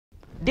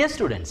Dear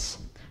students,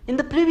 in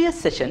the previous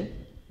session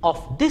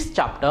of this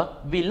chapter,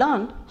 we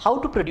learned how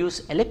to produce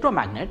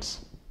electromagnets,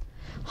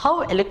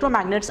 how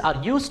electromagnets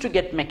are used to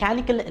get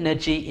mechanical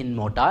energy in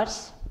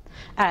motors,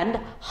 and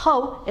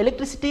how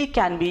electricity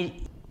can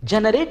be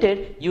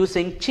generated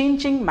using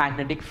changing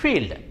magnetic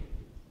field.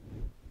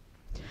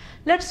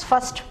 Let's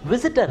first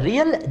visit a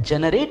real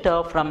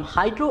generator from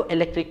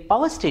hydroelectric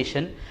power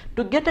station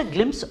to get a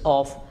glimpse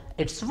of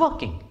its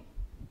working.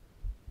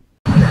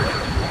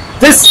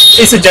 This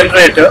is a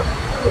generator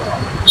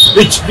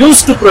which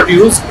used to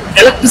produce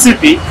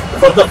electricity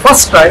for the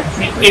first time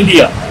in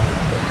India.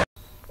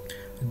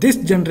 This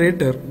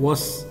generator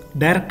was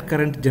direct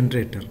current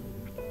generator.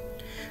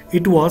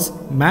 It was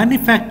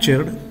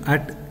manufactured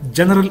at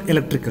General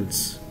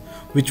Electricals,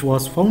 which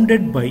was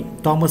founded by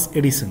Thomas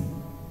Edison.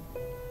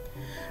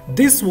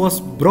 This was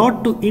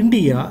brought to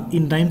India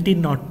in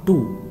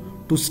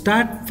 1902 to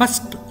start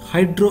first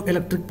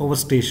hydroelectric power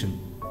station.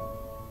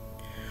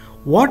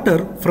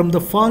 Water from the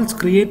falls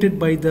created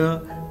by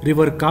the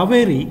river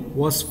Kaveri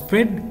was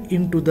fed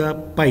into the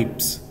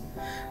pipes.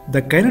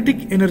 The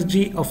kinetic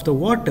energy of the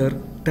water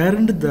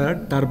turned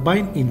the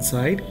turbine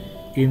inside,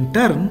 in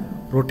turn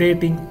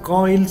rotating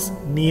coils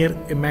near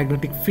a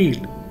magnetic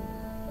field.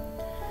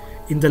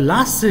 In the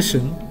last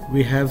session,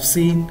 we have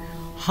seen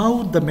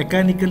how the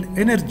mechanical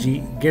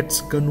energy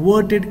gets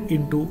converted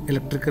into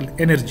electrical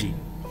energy.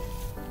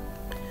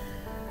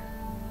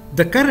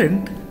 The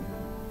current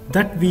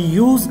that we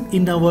use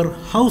in our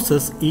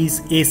houses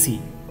is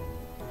AC.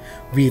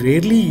 We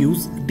rarely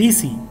use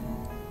DC.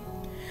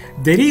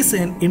 There is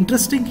an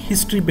interesting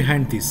history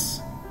behind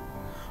this.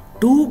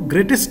 Two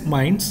greatest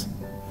minds,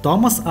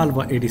 Thomas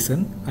Alva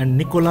Edison and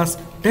Nikola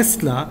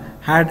Tesla,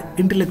 had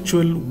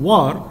intellectual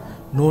war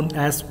known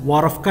as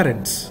War of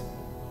Currents.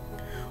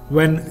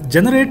 When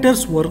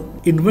generators were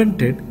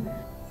invented,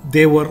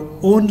 they were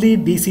only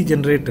DC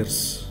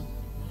generators.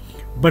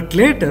 But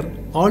later,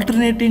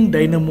 alternating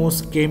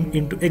dynamos came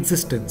into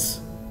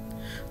existence.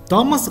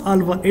 Thomas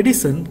Alva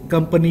Edison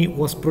Company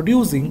was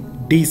producing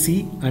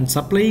DC and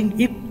supplying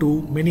it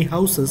to many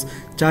houses,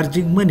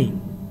 charging money.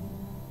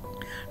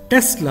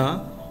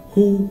 Tesla,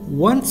 who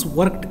once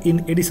worked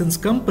in Edison's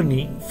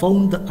company,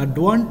 found the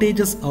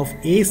advantages of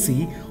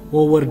AC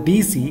over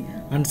DC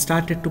and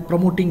started to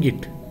promoting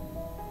it.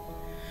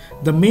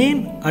 The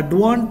main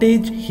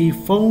advantage he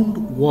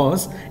found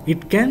was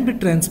it can be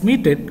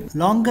transmitted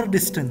longer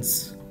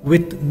distance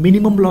with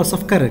minimum loss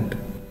of current.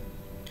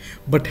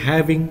 But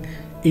having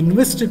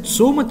invested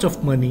so much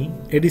of money,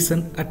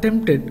 Edison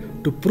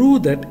attempted to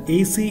prove that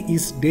AC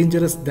is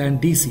dangerous than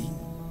DC.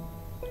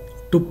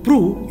 To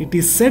prove, it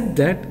is said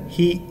that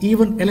he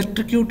even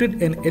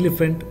electrocuted an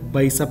elephant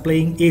by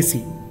supplying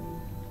AC.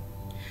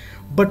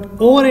 But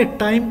over a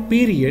time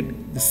period,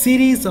 the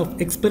series of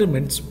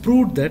experiments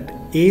proved that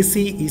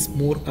AC is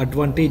more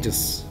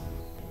advantageous.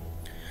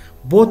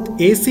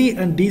 Both AC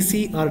and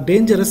DC are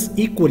dangerous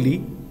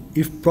equally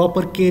if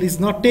proper care is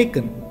not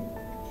taken.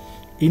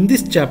 In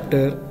this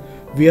chapter,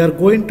 we are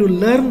going to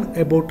learn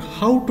about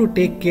how to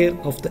take care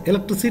of the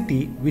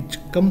electricity which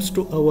comes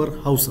to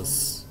our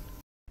houses.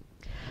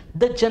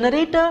 The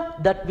generator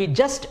that we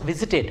just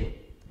visited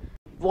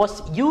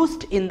was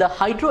used in the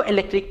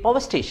hydroelectric power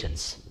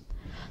stations.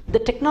 The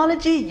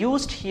technology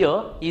used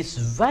here is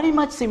very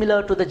much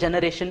similar to the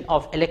generation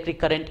of electric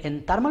current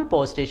in thermal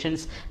power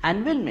stations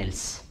and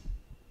windmills.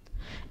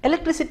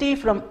 Electricity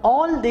from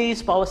all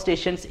these power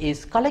stations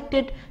is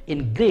collected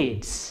in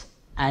grades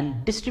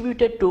and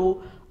distributed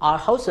to our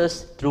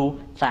houses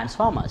through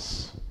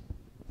transformers.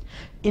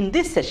 In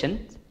this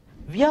session,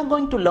 we are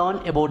going to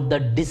learn about the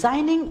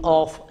designing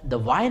of the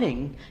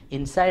wiring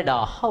inside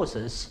our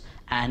houses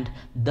and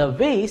the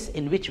ways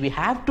in which we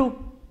have to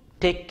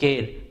take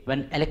care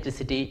when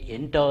electricity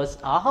enters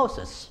our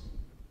houses.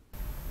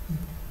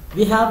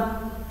 We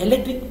have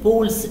electric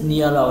poles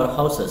near our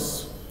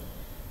houses.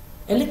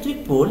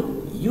 Electric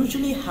poles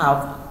usually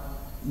have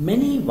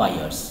many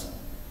wires.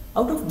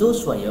 Out of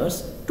those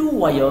wires, two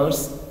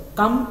wires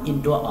come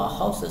into our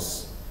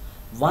houses.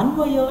 One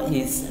wire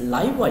is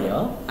live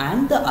wire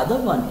and the other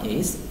one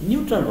is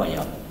neutral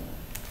wire.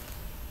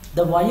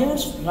 The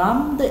wires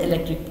from the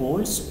electric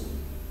poles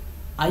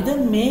either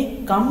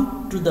may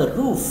come to the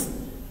roof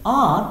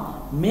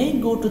or may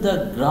go to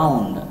the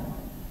ground,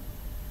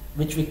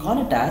 which we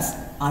call it as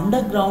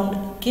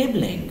underground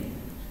cabling.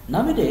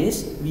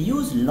 Nowadays, we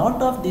use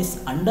lot of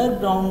this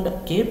underground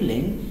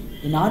cabling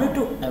in order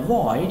to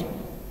avoid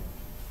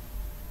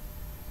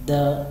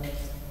the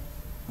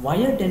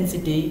wire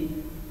density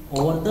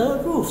over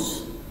the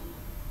roofs.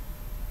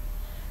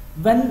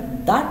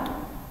 When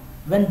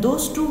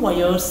those two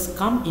wires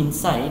come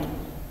inside,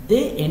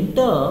 they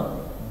enter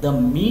the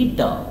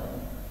meter.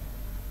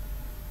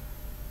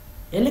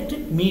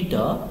 Electric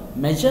meter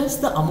measures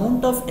the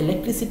amount of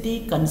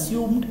electricity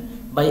consumed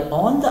by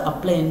all the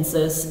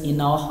appliances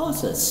in our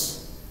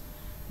houses.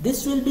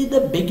 This will be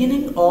the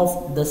beginning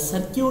of the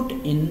circuit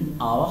in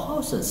our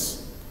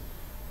houses.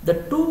 The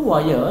two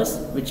wires,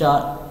 which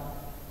are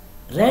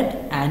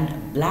red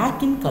and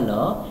black in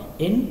color,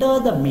 enter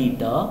the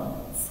meter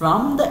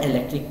from the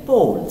electric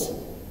poles.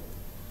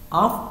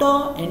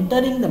 After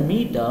entering the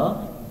meter,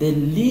 they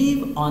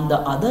leave on the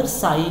other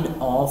side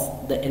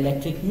of the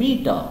electric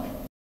meter.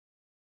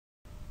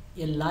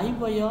 A live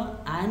wire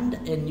and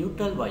a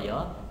neutral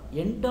wire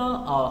enter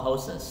our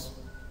houses.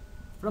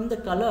 From the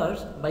colors,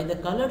 by the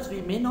colors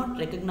we may not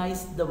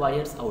recognize the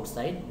wires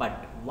outside,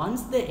 but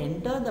once they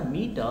enter the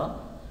meter,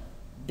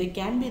 they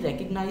can be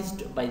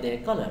recognized by their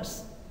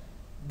colors.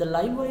 The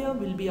live wire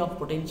will be of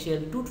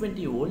potential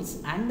 220 volts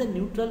and the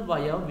neutral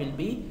wire will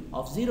be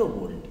of 0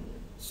 volt.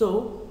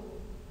 So,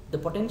 the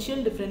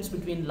potential difference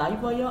between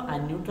live wire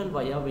and neutral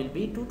wire will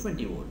be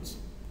 220 volts.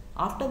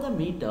 After the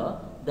meter,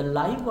 the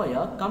live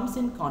wire comes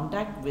in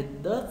contact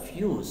with the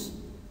fuse.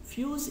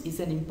 Fuse is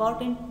an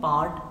important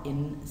part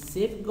in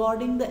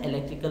safeguarding the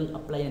electrical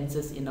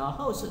appliances in our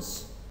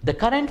houses. The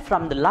current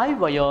from the live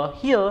wire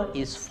here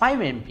is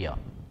 5 ampere.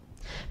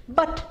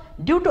 But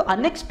due to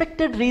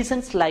unexpected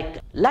reasons like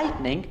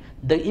lightning,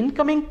 the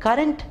incoming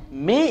current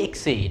may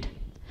exceed,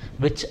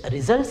 which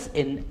results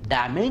in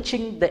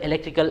damaging the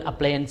electrical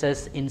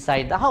appliances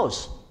inside the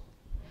house.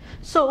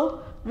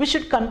 So, we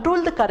should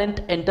control the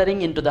current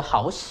entering into the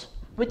house,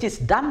 which is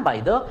done by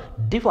the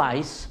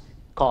device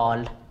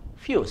called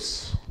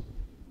fuse.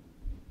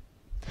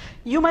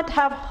 You might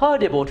have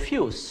heard about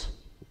fuse.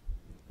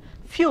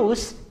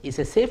 Fuse is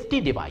a safety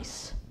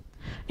device.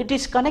 It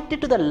is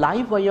connected to the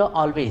live wire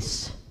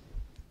always.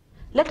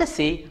 Let us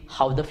see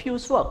how the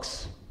fuse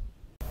works.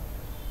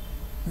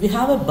 We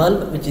have a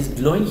bulb which is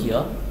glowing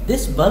here.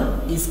 This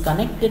bulb is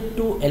connected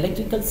to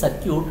electrical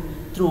circuit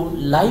through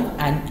live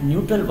and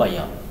neutral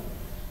wire.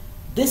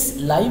 This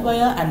live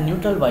wire and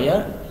neutral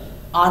wire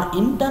are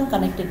in turn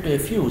connected to a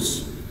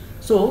fuse.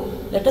 So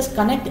let us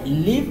connect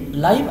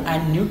live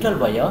and neutral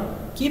wire.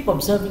 Keep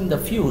observing the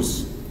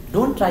fuse.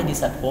 Don't try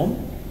this at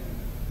home.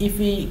 If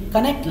we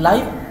connect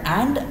live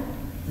and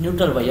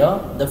neutral wire,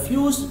 the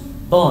fuse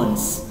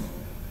burns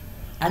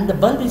and the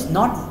bulb is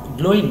not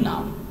glowing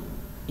now,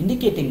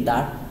 indicating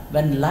that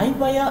when live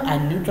wire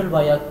and neutral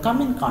wire come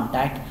in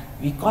contact,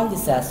 we call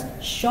this as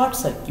short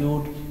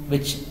circuit,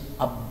 which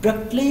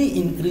abruptly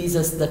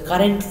increases the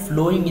current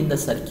flowing in the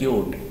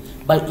circuit.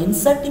 By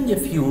inserting a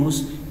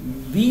fuse,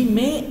 we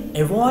may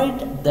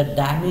avoid the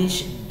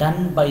damage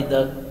done by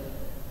the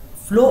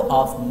flow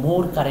of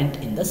more current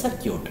in the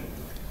circuit.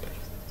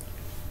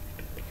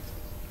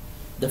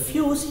 The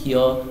fuse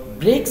here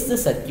breaks the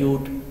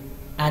circuit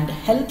and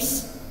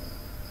helps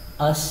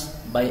us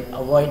by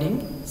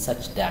avoiding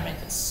such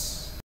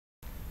damages.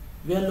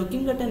 We are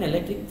looking at an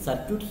electric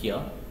circuit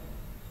here.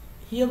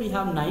 Here we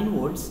have 9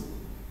 volts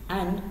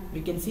and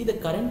we can see the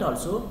current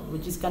also,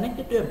 which is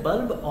connected to a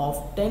bulb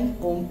of 10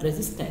 ohm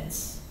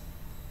resistance.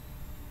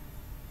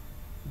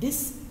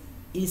 This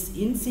is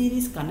in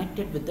series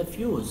connected with the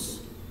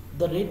fuse.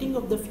 The rating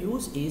of the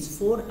fuse is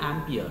 4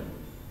 ampere.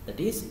 That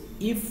is,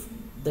 if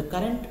the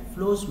current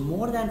flows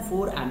more than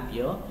 4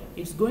 ampere,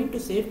 it's going to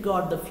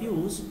safeguard the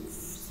fuse,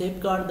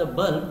 safeguard the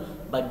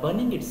bulb by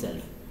burning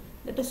itself.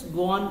 Let us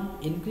go on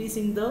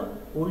increasing the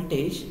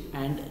voltage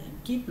and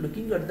keep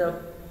looking at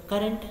the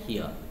current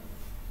here.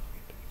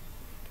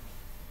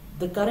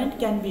 The current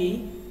can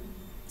be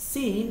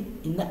seen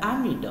in the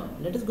ammeter.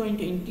 Let us going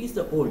to increase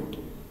the volt.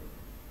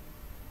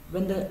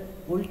 When the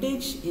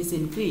voltage is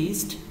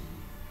increased,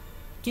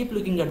 keep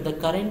looking at the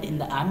current in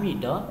the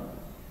ammeter.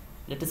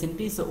 Let us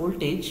increase the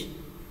voltage.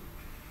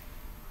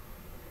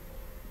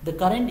 The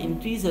current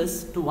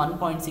increases to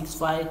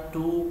 1.65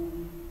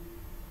 to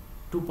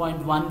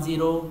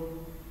 2.10.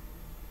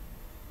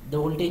 The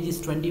voltage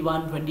is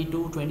 21,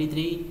 22,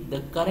 23. The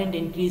current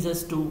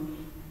increases to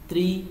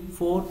 3,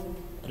 4.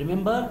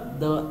 Remember,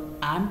 the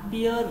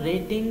ampere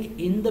rating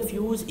in the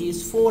fuse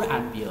is 4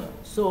 ampere.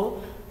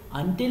 So,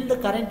 until the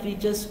current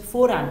reaches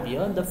 4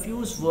 ampere, the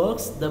fuse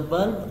works, the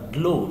bulb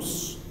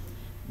glows.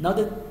 Now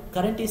the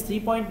current is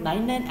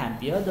 3.99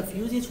 ampere, the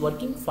fuse is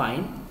working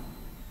fine,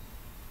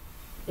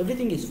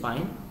 everything is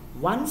fine.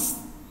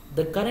 Once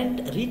the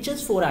current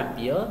reaches 4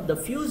 ampere, the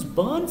fuse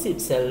burns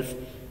itself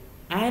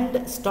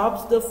and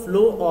stops the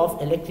flow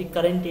of electric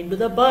current into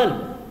the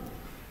bulb.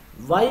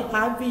 Why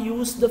have we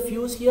used the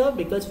fuse here?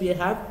 Because we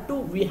had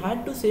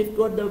to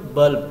safeguard the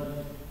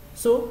bulb.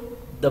 So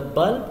the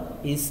bulb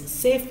is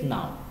safe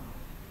now.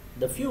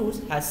 The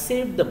fuse has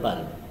saved the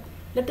bulb.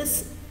 Let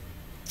us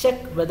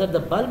check whether the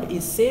bulb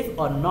is safe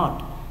or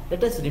not.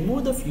 Let us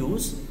remove the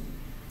fuse.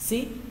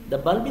 See, the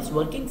bulb is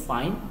working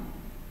fine.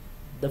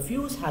 The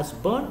fuse has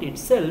burnt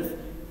itself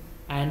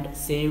and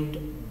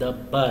saved the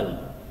bulb.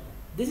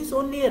 This is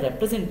only a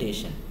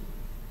representation.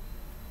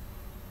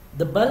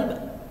 The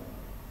bulb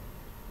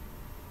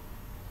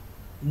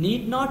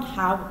need not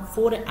have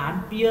 4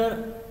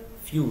 ampere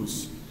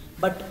fuse,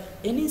 but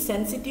any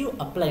sensitive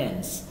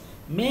appliance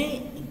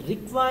may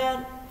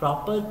require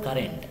proper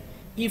current.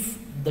 If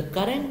the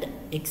current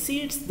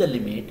exceeds the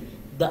limit,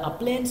 the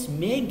appliance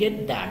may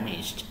get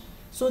damaged.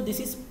 So this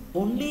is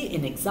only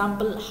an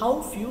example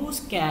how fuse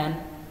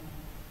can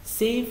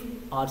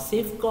save or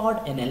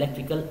safeguard an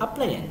electrical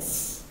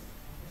appliance.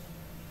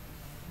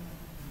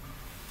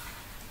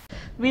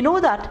 We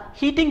know that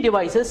heating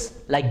devices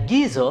like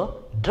geyser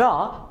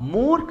draw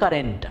more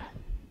current.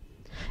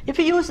 If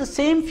we use the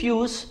same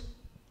fuse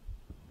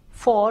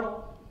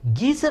for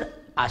geyser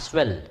as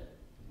well,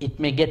 it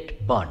may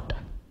get burnt.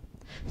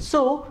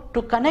 So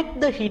to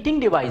connect the heating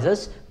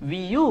devices, we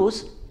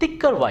use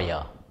thicker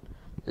wire,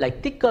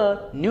 like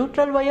thicker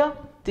neutral wire,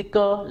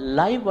 thicker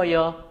live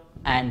wire,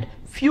 and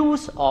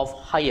fuse of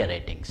higher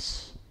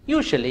ratings.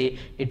 Usually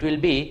it will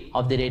be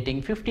of the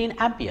rating 15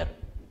 ampere.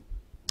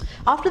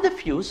 After the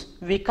fuse,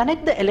 we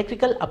connect the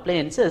electrical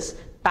appliances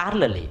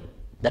parallelly.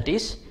 That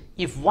is,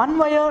 if one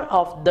wire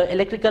of the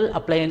electrical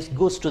appliance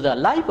goes to the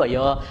live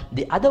wire,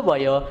 the other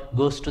wire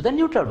goes to the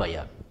neutral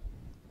wire.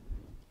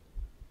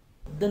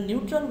 The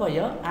neutral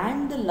wire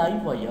and the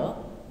live wire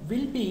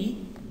will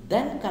be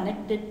then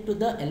connected to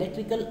the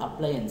electrical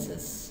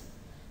appliances.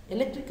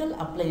 Electrical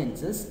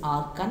appliances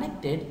are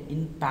connected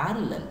in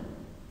parallel.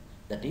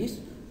 That is,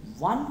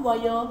 one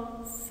wire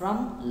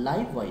from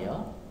live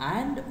wire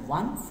and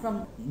one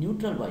from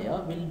neutral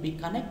wire will be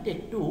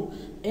connected to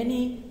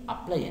any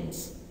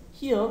appliance.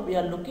 Here we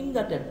are looking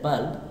at a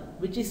bulb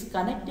which is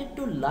connected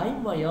to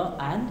live wire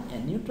and a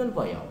neutral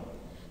wire.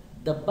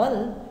 The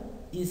bulb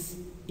is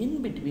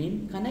in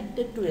between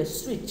connected to a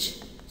switch.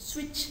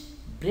 Switch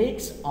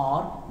breaks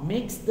or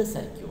makes the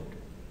circuit.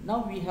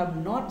 Now we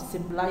have not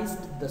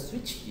symbolized the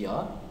switch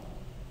here,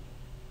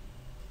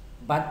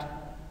 but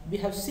we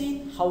have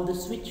seen how the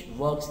switch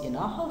works in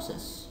our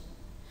houses.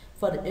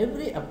 For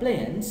every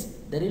appliance,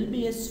 there will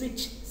be a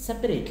switch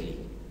separately.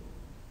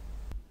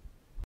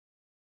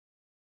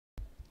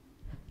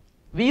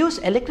 We use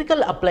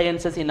electrical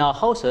appliances in our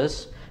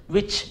houses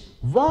which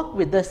work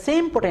with the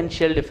same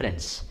potential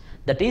difference.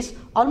 That is,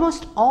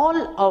 almost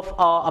all of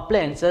our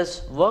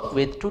appliances work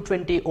with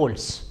 220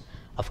 volts.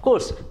 Of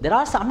course, there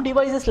are some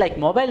devices like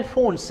mobile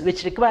phones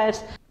which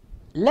requires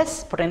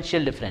less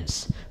potential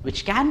difference,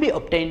 which can be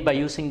obtained by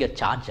using a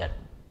charger.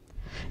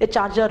 A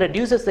charger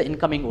reduces the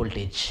incoming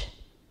voltage.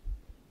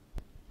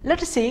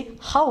 Let us see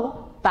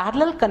how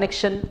parallel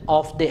connection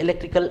of the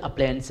electrical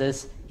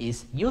appliances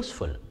is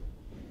useful.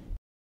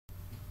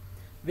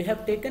 We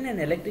have taken an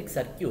electric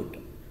circuit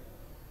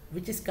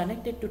which is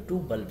connected to two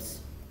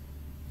bulbs.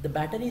 The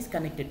battery is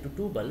connected to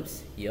two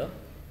bulbs here,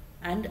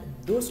 and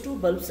those two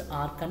bulbs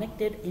are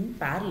connected in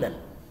parallel.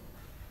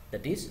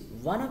 That is,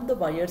 one of the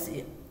wires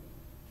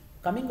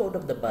coming out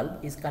of the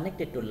bulb is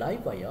connected to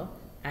live wire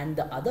and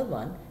the other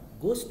one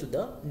goes to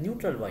the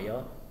neutral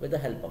wire with the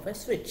help of a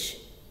switch.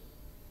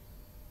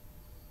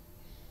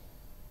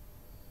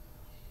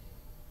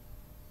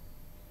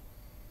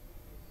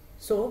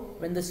 So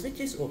when the switch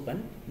is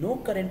open, no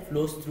current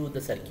flows through the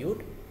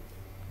circuit.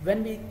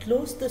 When we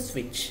close the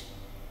switch,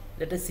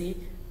 let us see,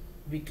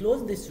 we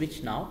close this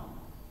switch now.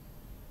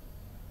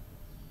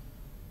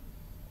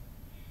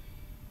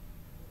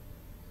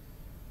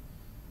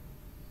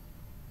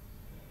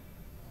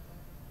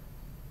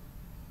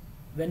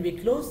 When we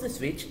close the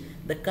switch,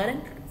 the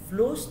current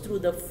flows through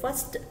the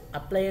first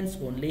appliance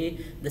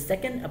only. The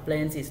second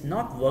appliance is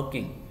not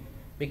working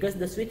because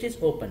the switch is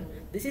open.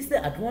 This is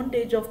the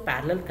advantage of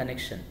parallel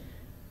connection.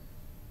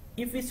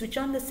 If we switch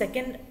on the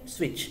second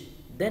switch,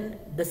 then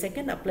the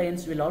second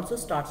appliance will also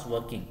start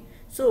working.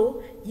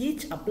 So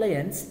each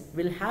appliance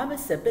will have a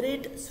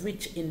separate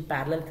switch in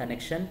parallel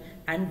connection,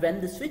 and when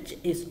the switch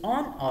is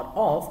on or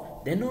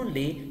off, then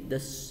only the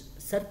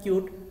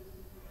circuit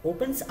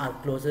opens or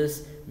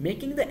closes,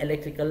 making the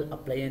electrical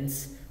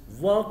appliance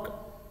work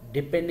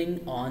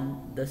depending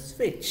on the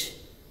switch.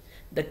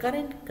 The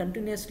current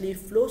continuously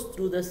flows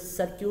through the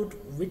circuit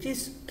which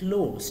is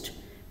closed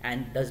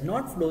and does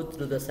not flow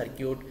through the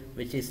circuit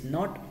which is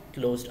not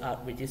closed or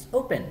which is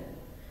open.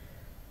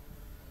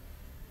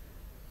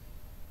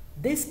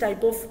 This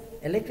type of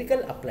electrical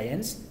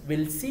appliance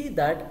will see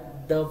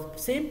that the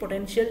same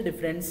potential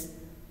difference,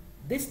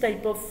 this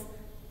type of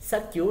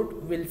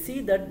circuit will see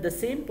that the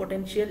same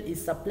potential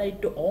is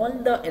supplied to all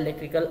the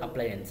electrical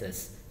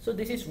appliances. So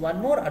this is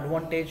one more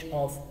advantage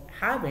of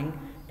having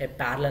a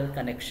parallel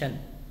connection.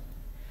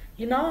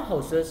 In our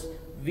houses,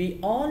 we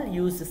all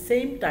use the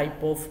same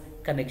type of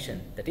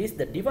connection, that is,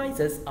 the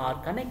devices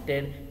are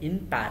connected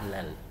in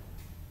parallel.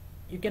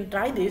 You can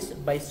try this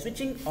by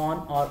switching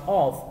on or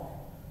off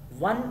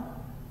one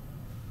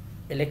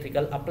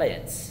electrical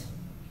appliance.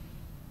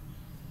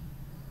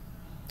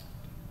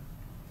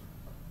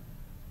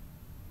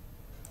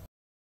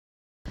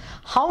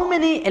 How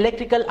many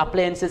electrical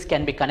appliances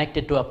can be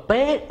connected to a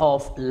pair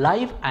of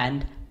live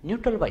and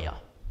neutral wire?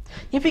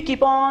 If we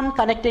keep on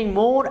connecting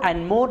more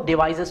and more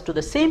devices to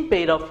the same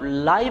pair of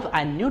live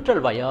and neutral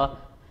wire,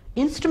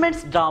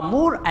 instruments draw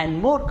more and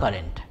more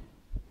current.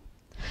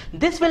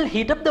 This will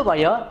heat up the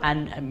wire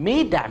and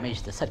may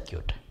damage the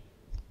circuit.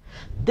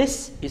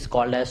 This is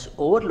called as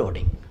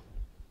overloading.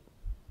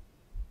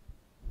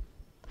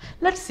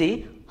 Let's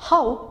see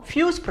how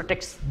fuse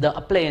protects the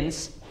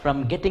appliance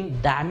from getting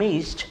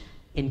damaged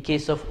in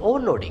case of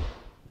overloading.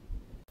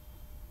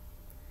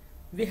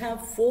 We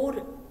have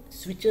 4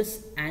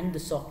 switches and the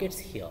sockets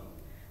here.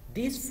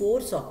 These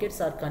 4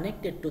 sockets are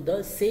connected to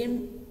the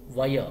same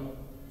wire,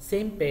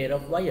 same pair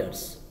of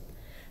wires.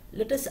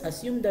 Let us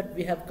assume that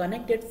we have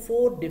connected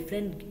 4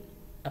 different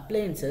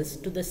appliances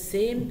to the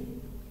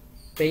same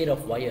pair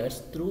of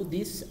wires through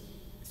these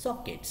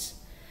sockets.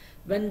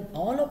 When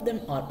all of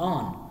them are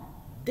on,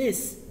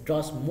 this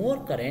draws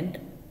more current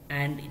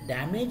and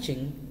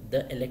damaging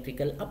the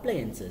electrical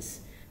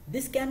appliances.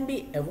 This can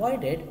be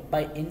avoided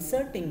by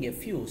inserting a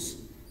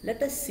fuse.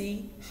 Let us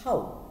see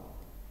how.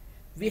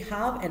 We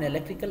have an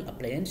electrical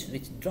appliance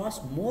which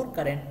draws more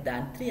current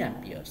than 3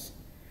 amperes.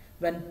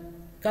 When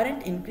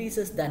current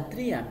increases than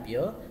 3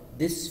 ampere,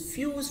 this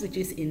fuse which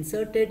is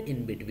inserted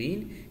in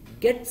between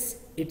gets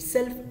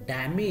itself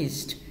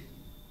damaged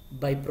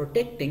by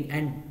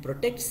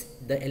protects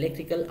the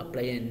electrical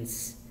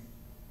appliance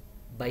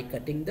by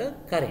cutting the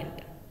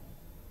current.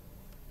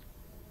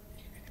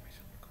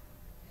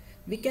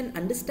 We can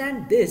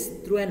understand this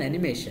through an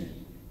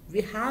animation.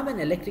 We have an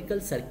electrical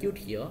circuit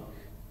here.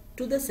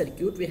 To the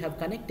circuit we have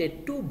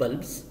connected 2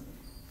 bulbs,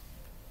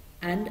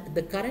 and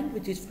the current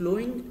which is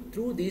flowing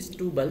through these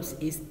 2 bulbs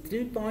is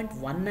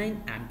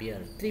 3.19 ampere,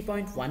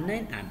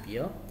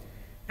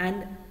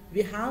 and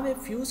we have a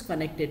fuse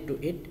connected to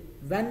it.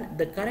 When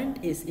the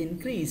current is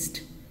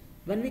increased,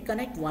 when we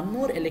connect one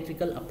more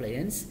electrical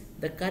appliance,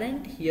 the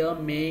current here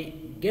may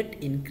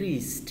get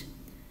increased.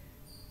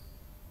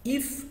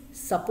 If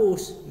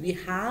suppose we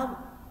have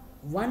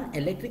one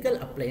electrical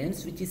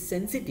appliance which is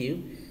sensitive,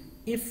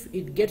 if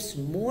it gets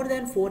more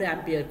than 4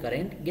 ampere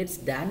current, gets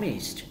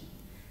damaged.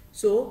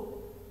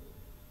 So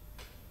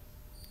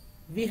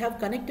we have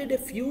connected a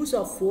fuse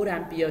of 4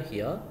 ampere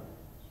here.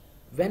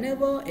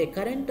 Whenever a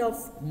current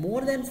of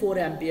more than 4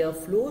 ampere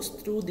flows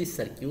through this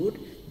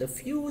circuit, the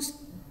fuse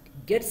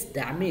gets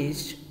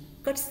damaged,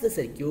 cuts the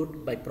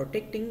circuit by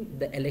protecting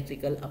the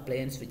electrical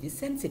appliance which is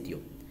sensitive.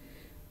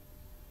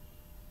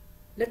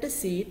 Let us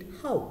see it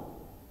how.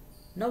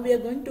 Now we are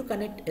going to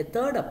connect a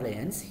third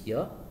appliance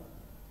here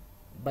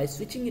by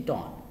switching it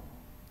on.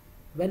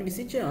 When we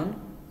switch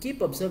on,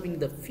 keep observing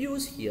the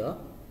fuse here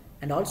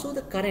and also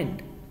the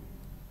current.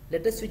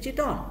 Let us switch it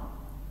on.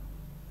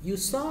 You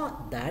saw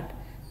that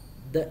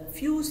the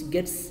fuse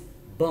gets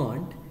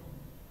burnt,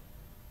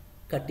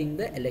 cutting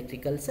the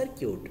electrical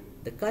circuit.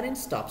 The current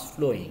stops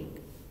flowing.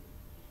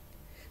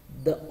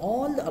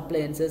 All the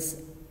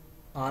appliances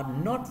are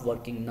not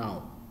working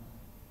now.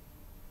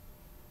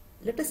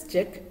 Let us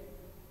check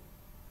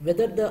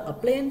whether the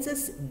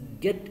appliances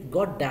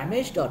got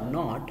damaged or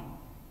not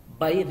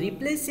by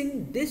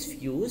replacing this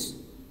fuse,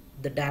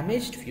 the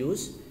damaged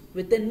fuse,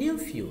 with a new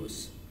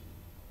fuse.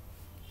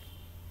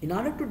 In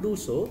order to do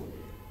so,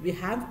 we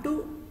have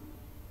to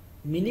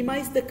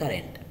minimize the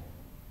current.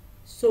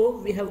 So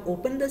we have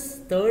opened this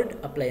third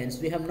appliance.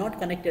 We have not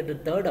connected the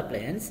third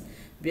appliance.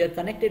 We have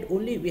connected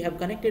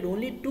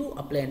only 2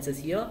 appliances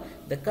here.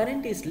 The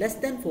current is less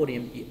than 4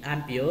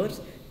 amperes.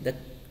 The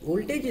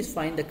voltage is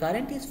fine, the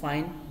current is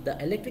fine, the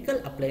electrical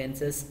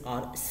appliances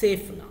are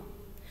safe now.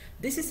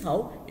 This is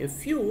how a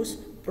fuse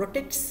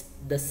protects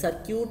the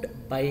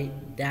circuit by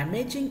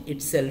damaging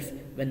itself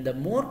when the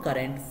more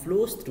current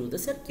flows through the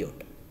circuit.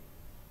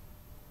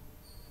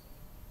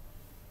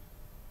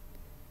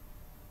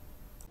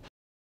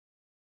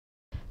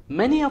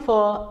 Many of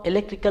our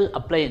electrical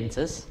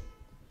appliances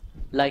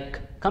like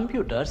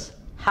computers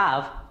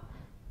have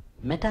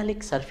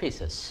metallic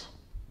surfaces.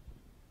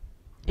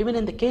 Even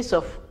in the case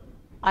of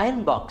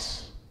iron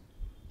box,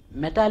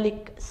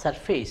 metallic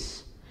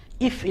surface,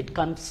 if it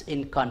comes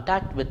in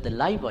contact with the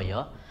live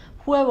wire,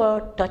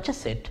 whoever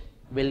touches it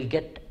will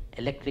get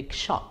electric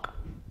shock.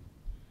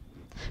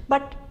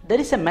 But there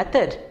is a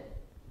method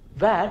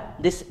where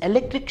this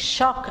electric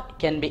shock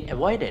can be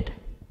avoided.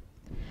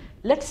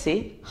 Let's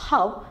see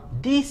how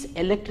these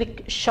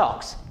electric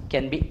shocks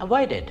can be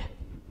avoided.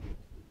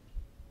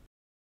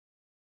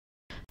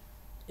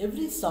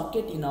 Every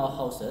socket in our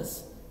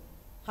houses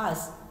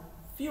has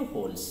few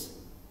holes.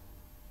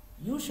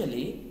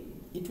 Usually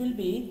it will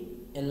be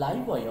a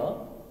live wire,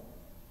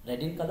 red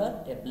in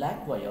color, a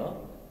black wire,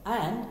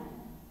 and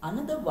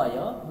another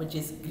wire which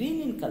is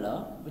green in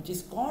color, which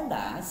is called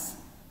as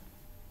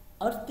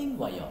earthing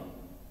wire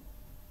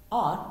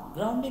or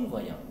grounding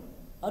wire.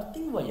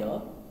 Earthing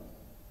wire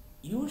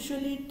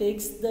usually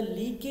takes the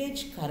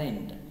leakage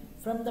current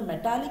from the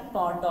metallic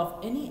part of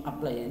any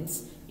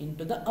appliance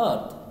into the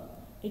earth.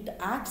 It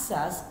acts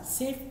as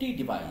safety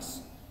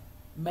device.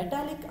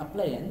 Metallic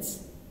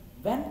appliance,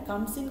 when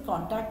comes in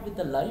contact with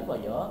the live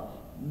wire,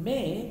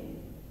 may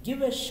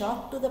give a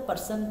shock to the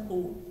person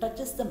who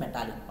touches the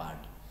metallic part.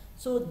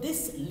 So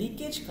this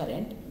leakage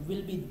current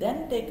will be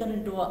then taken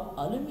into an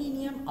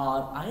aluminium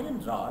or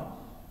iron rod.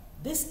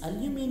 This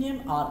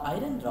aluminium or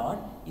iron rod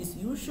is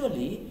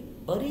usually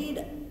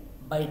buried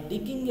by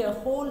digging a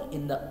hole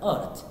in the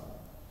earth.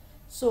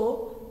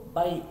 So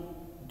by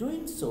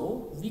doing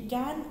so, we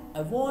can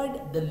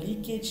avoid the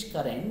leakage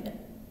current.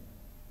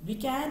 We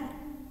can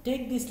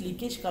take this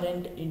leakage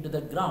current into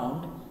the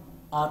ground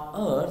or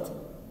earth.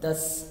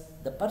 Thus,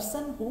 the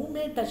person who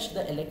may touch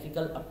the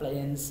electrical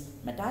appliance,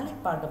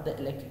 metallic part of the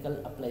electrical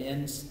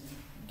appliance,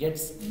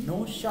 gets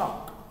no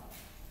shock.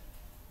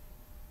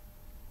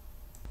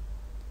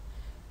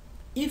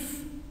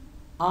 If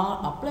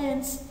our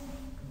appliance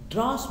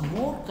draws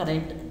more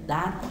current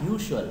than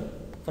usual,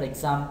 for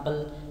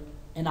example,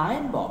 an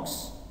iron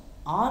box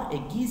or a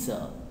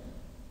geyser,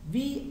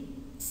 we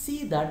see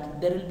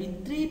that there will be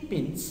 3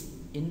 pins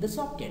in the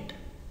socket.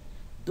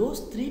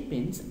 Those 3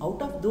 pins,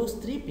 out of those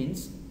 3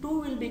 pins, 2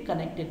 will be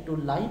connected to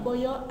live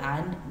wire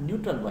and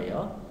neutral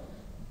wire.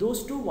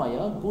 Those 2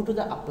 wires go to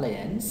the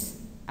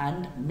appliance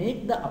and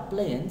make the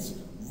appliance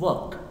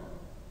work.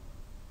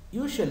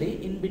 Usually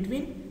in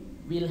between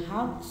we will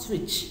have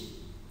switch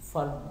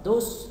for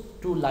those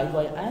 2 live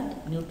wire and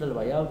neutral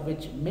wire,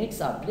 which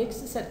makes or breaks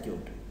the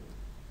circuit.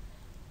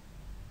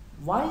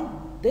 Why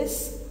this?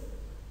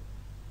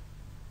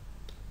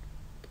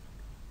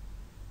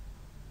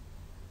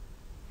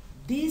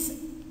 These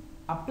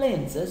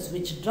appliances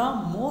which draw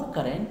more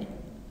current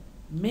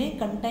may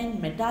contain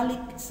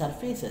metallic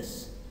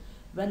surfaces.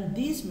 When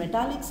these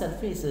metallic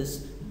surfaces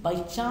by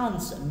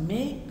chance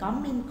may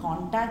come in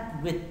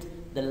contact with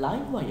the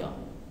live wire,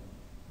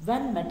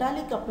 when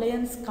metallic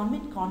appliance come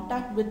in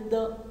contact with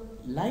the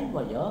live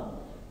wire,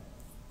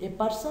 a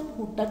person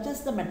who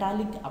touches the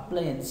metallic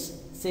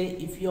appliance, say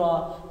if you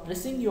are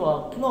pressing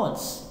your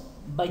clothes,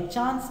 by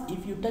chance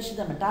if you touch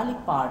the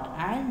metallic part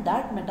and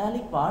that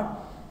metallic part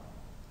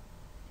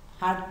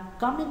had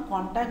come in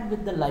contact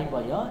with the live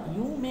wire,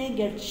 you may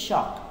get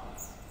shocked.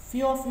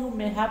 Few of you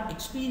may have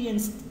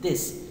experienced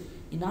this.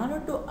 In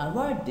order to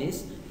avoid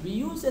this, we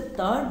use a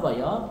third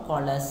wire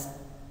called as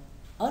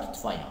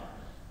earth wire.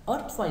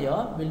 Earth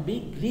wire will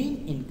be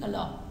green in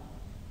color.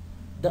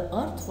 The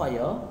earth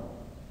wire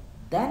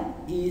then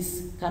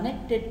is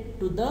connected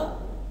to the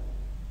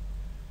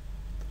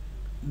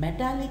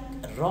metallic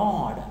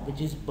rod which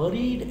is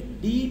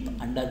buried deep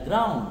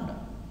underground.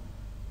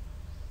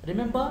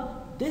 Remember,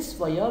 this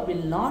wire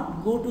will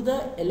not go to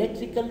the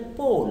electrical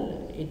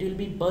pole. It will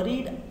be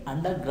buried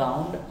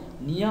underground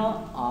near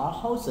our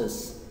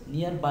houses,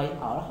 nearby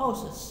our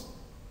houses.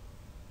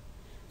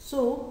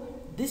 So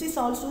this is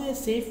also a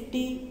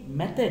safety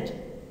method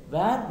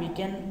where we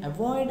can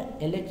avoid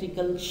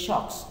electrical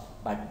shocks,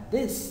 but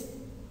this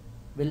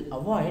will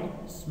avoid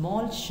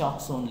small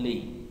shocks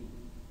only.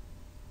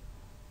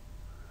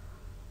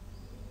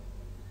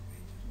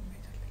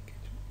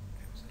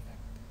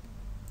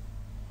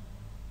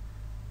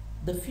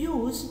 The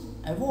fuse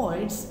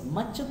avoids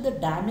much of the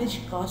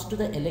damage caused to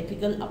the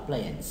electrical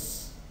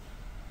appliance.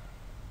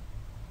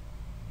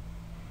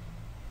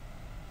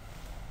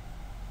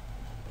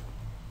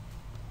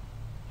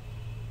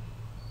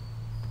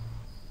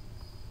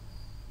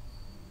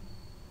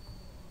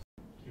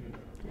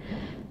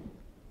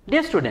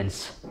 Dear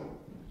students,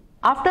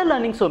 after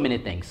learning so many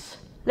things,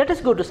 let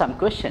us go to some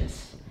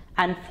questions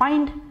and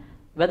find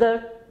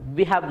whether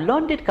we have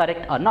learned it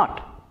correct or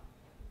not.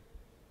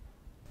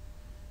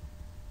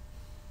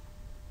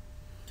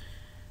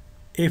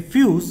 A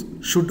fuse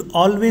should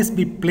always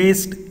be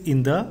placed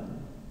in the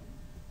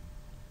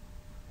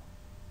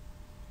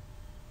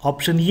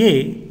option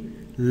A,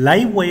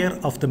 live wire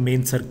of the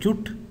main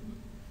circuit,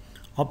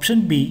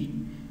 option B,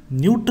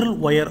 neutral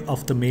wire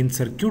of the main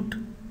circuit,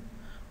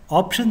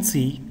 option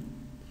C,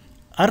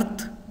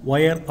 earth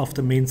wire of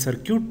the main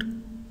circuit,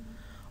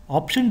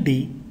 option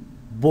D,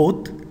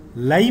 both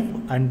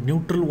live and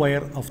neutral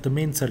wire of the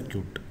main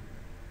circuit.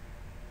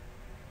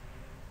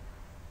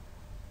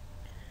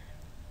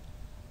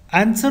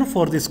 Answer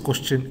for this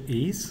question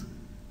is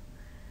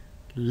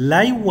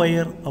live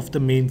wire of the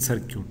main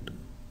circuit.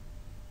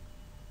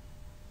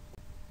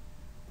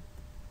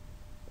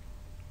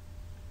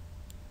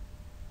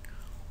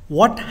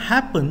 What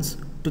happens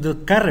to the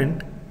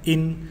current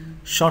in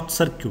short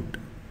circuit?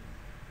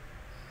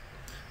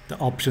 The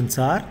options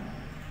are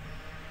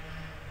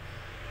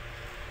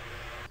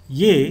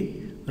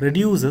A,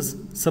 reduces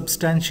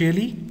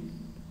substantially,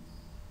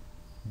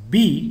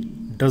 B,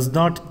 does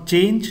not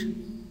change,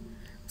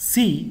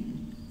 C,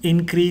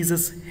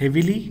 increases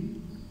heavily,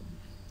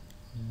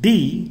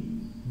 D,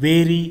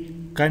 vary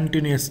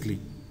continuously.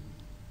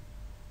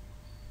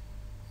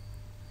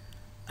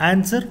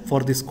 Answer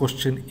for this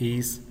question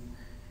is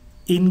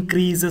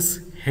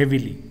increases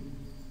heavily.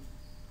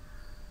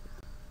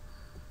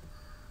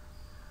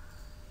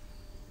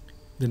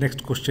 The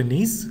next question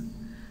is,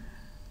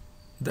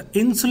 the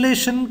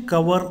insulation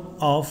cover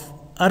of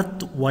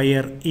earth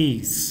wire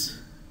is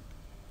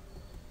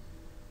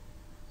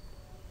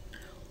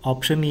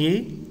option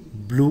A,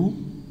 blue,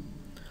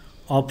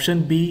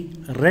 option B,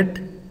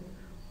 red,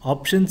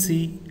 option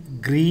C,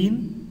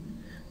 green,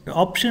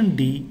 option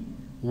D,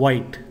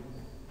 white.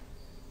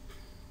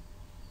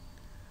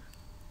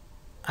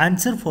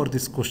 Answer for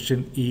this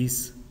question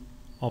is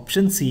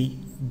option C,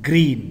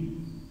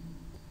 green.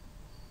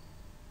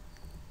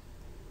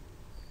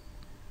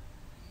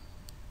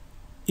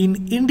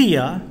 In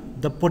India,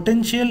 the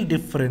potential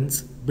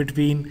difference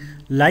between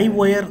live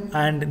wire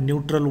and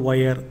neutral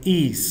wire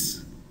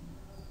is,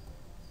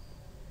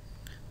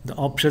 the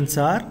options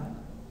are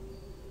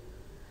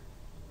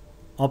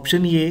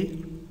option A,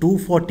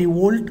 240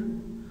 volt,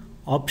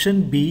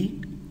 option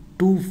B,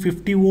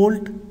 250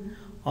 volt,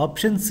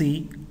 option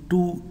C,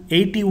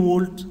 280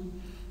 volts,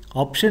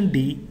 option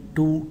D,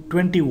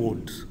 220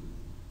 volts.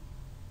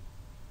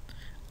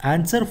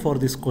 Answer for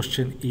this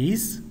question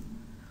is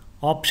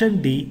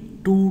Option D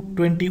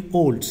 220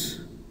 volts.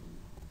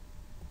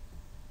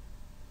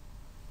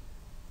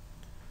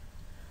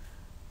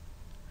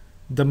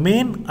 The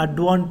main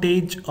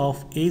advantage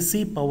of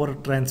AC power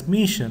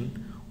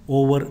transmission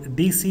over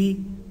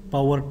DC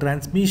power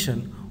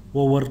transmission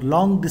over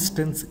long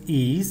distance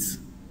is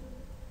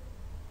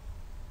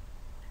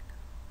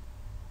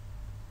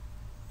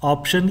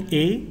option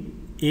A,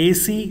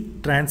 AC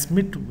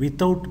transmit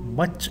without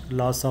much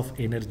loss of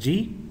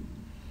energy.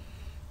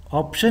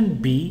 Option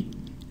B,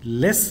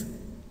 less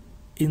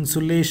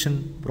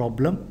insulation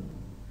problem.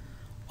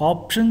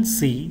 Option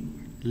C,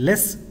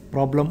 less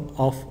problem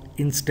of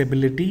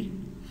instability.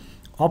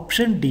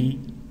 Option D,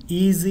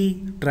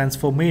 easy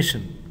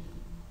transformation.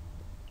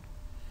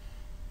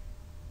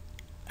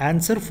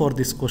 Answer for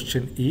this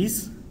question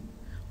is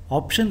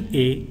option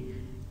A,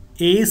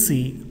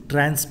 AC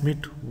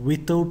transmit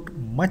without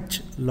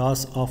much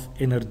loss of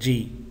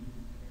energy.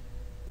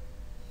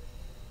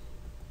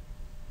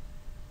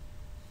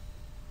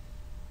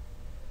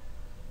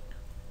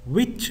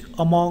 Which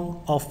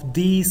among of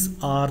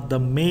these are the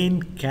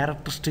main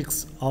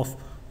characteristics of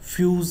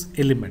fuse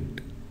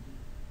element?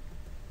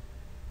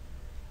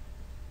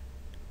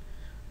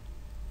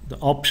 The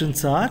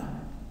options are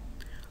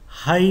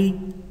high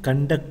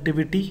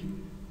conductivity,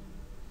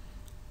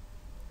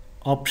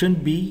 option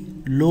B,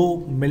 low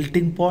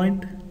melting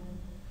point,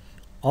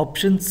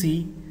 option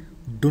C,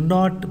 do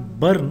not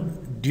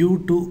burn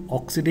due to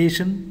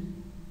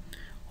oxidation,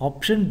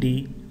 option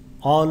D,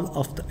 all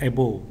of the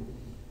above.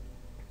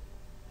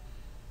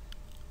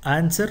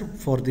 Answer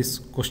for this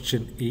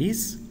question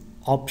is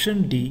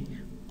option D,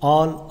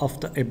 all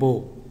of the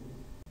above.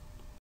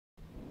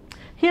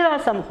 Here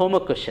are some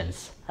homework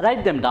questions.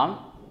 Write them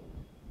down.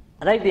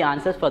 Write the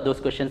answers for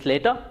those questions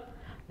later.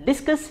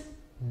 Discuss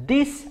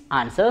these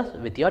answers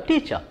with your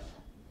teacher.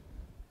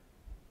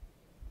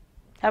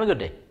 Have a good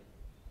day.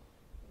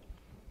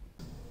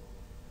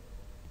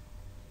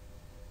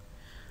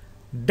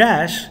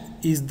 Dash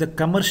is the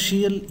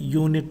commercial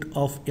unit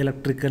of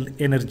electrical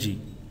energy.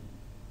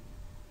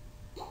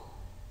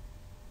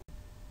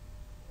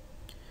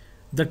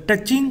 The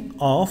touching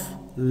of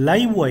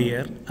live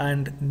wire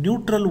and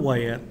neutral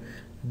wire,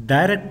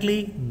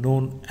 directly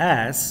known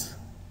as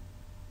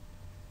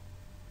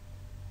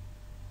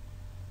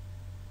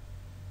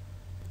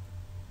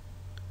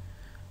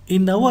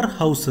in our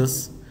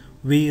houses,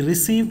 we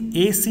receive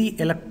AC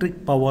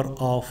electric power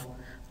of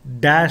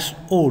dash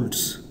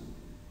volts.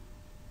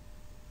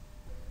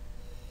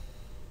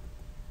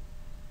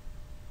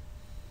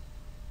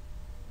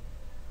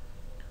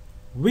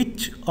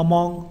 Which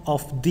among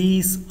of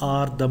these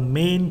are the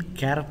main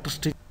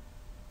characteristics?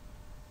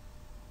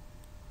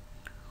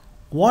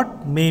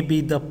 What may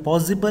be the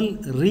possible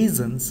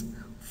reasons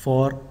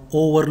for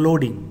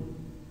overloading?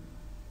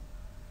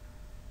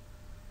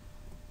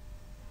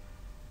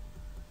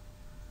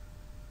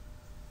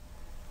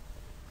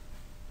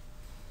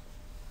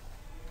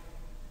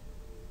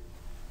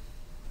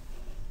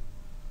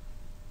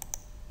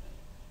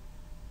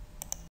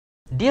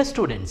 Dear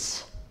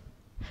students,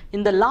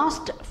 in the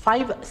last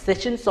 5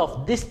 sessions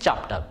of this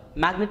chapter,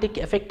 Magnetic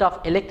Effect of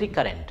Electric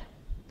Current,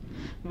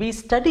 we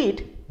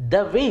studied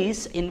the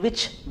ways in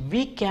which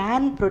we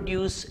can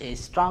produce a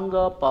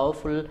stronger,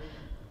 powerful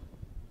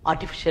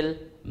artificial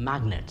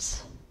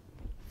magnets,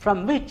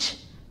 from which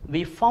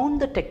we found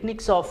the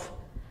techniques of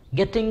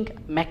getting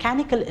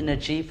mechanical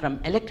energy from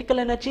electrical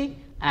energy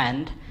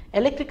and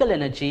electrical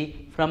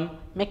energy from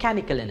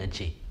mechanical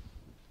energy,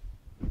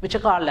 which are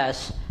called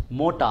as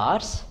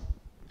motors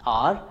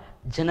or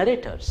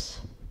generators.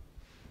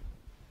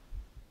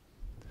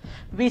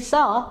 We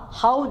saw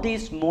how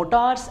these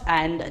motors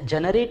and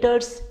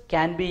generators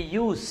can be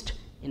used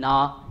in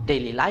our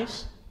daily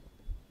lives,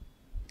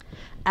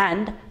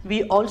 and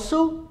we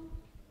also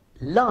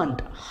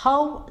learned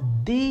how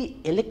the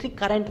electric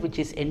current which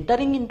is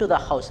entering into the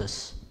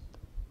houses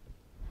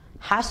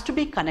has to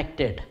be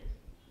connected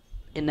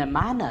in a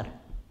manner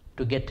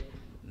to get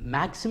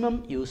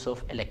maximum use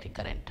of electric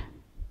current.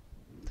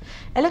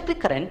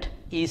 Electric current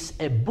is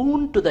a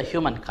boon to the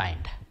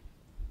humankind,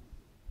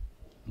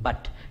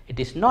 but it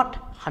is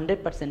not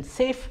 100%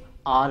 safe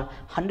or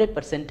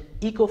 100%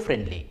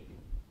 eco-friendly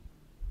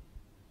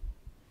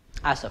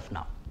as of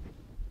now.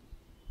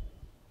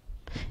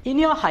 In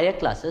your higher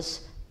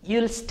classes,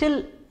 you will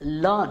still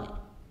learn.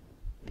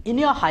 In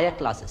your higher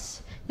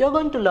classes, you are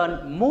going to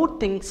learn more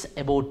things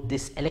about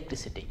this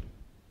electricity.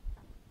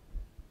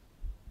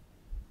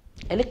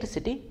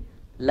 Electricity,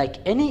 like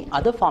any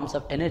other forms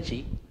of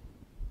energy,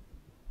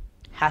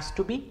 has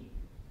to be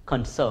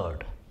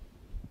conserved.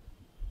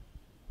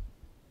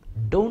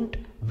 Don't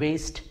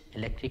waste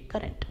electric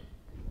current.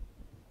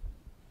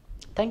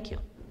 Thank you.